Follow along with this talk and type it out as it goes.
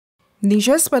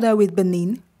Niger's border with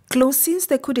Benin, closed since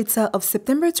the coup d'etat of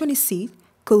September 26,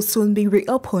 could soon be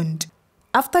reopened.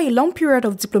 After a long period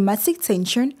of diplomatic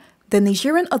tension, the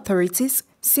Nigerian authorities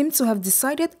seem to have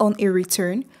decided on a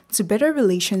return to better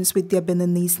relations with their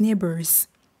Beninese neighbors.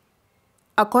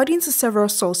 According to several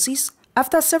sources,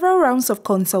 after several rounds of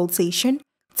consultation,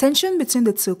 tension between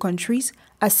the two countries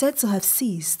are said to have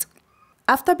ceased.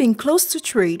 After being closed to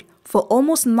trade for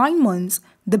almost 9 months,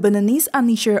 the Beninese and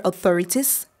Niger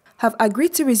authorities have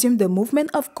agreed to resume the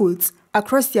movement of goods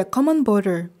across their common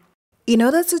border. In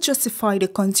order to justify the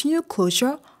continued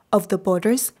closure of the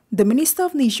borders, the Minister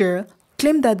of Niger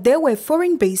claimed that there were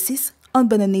foreign bases on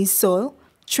Beninese soil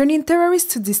training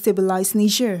terrorists to destabilize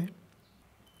Niger.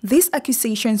 These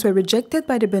accusations were rejected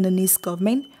by the Beninese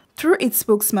government through its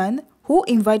spokesman, who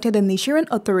invited the Nigerian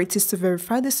authorities to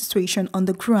verify the situation on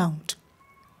the ground.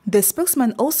 The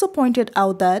spokesman also pointed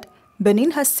out that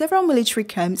Benin has several military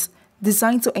camps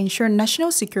designed to ensure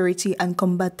national security and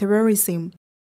combat terrorism.